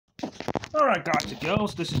Alright guys and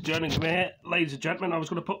girls, this is jerninghgam here. Ladies and gentlemen, I was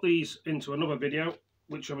going to put these into another video,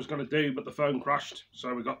 which I was going to do, but the phone crashed.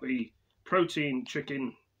 So we got the protein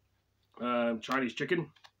chicken, Chinese chicken,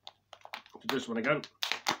 to this one again.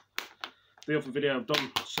 The other video I've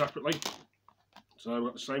done separately. So I've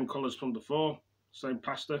got the same colours from before, same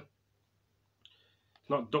pasta. It's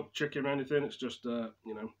not duck chicken or anything, it's just,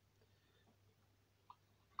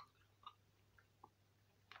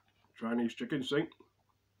 Chinese chicken, see?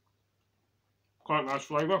 Quite nice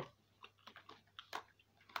flavour.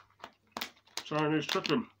 Chinese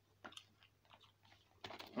chicken.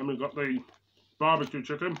 And we've got the barbecue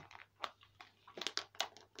chicken.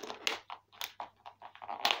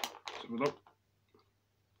 Let's have a look.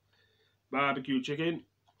 Barbecue chicken.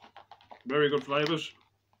 Very good flavours.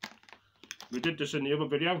 We did this in the other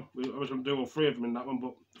video. I was going to do all three of them in that one,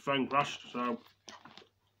 but the phone crashed, so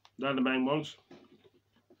they're the main ones.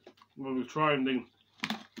 We'll be trying the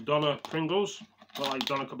doner Pringles. Not like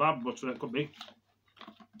doner kebab, but it could be.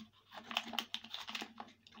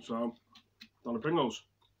 So, doner Pringles.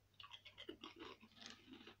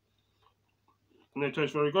 And they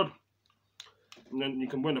taste very good. And then you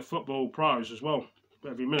can win a football prize as well,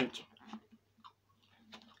 every minute.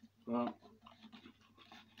 But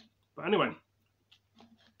anyway,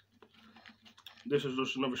 this is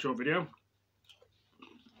just another short video.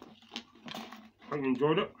 Hope you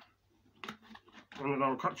enjoyed it. And then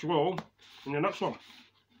I'll catch you all in the next one.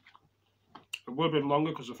 It would have been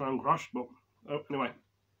longer because the phone crashed, but anyway.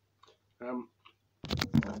 I'm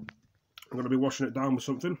going to be washing it down with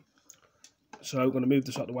something. So I'm going to move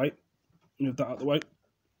this out of the way. Move that out of the way.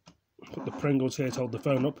 Put the Pringles here to hold the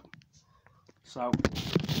phone up. So.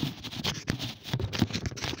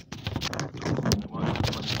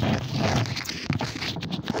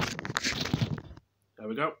 There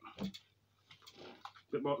we go.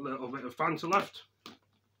 Little bit of Fanta left.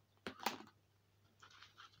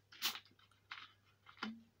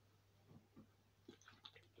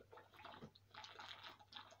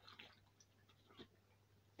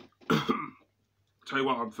 Tell you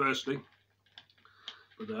what, I'm thirsty,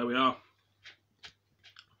 but there we are.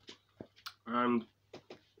 And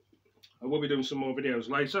I will be doing some more videos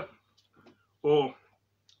later, or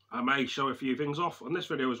I may show a few things off on this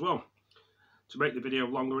video as well, to make the video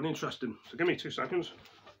longer and interesting. So give me 2 seconds.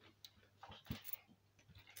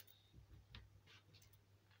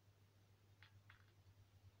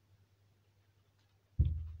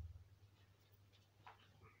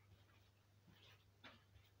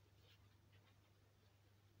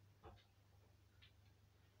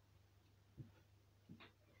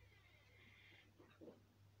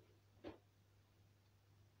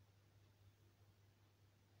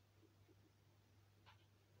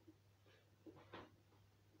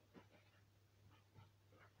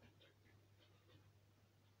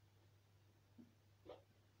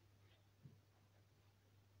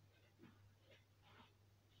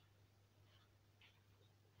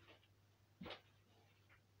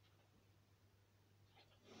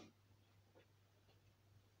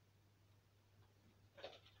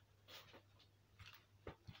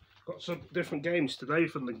 Got some different games today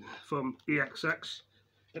from EXX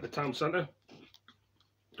at the town centre.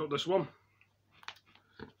 Got this one,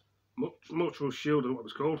 Mutual Shield, or what it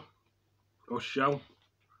was called, or Shell.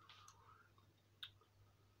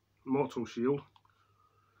 Mortal Shield.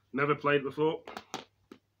 Never played before.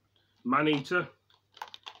 Man Eater.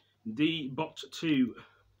 D-Bot 2.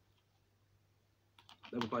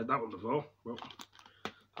 Never played that one before. Well,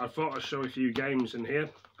 I thought I'd show a few games in here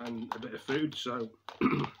and a bit of food, so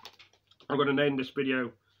I'm going to name this video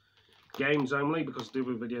Games Only because the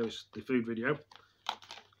other video is the food video.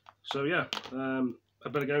 So yeah, I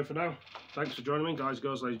better go for now. Thanks for joining me, guys,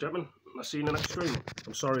 girls, ladies and gentlemen. I'll see you in the next stream.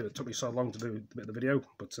 I'm sorry it took me so long to do a bit of the video,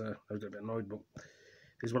 but I was a bit annoyed, but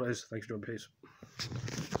it is what it is. Thanks for joining me.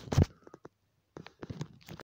 Peace.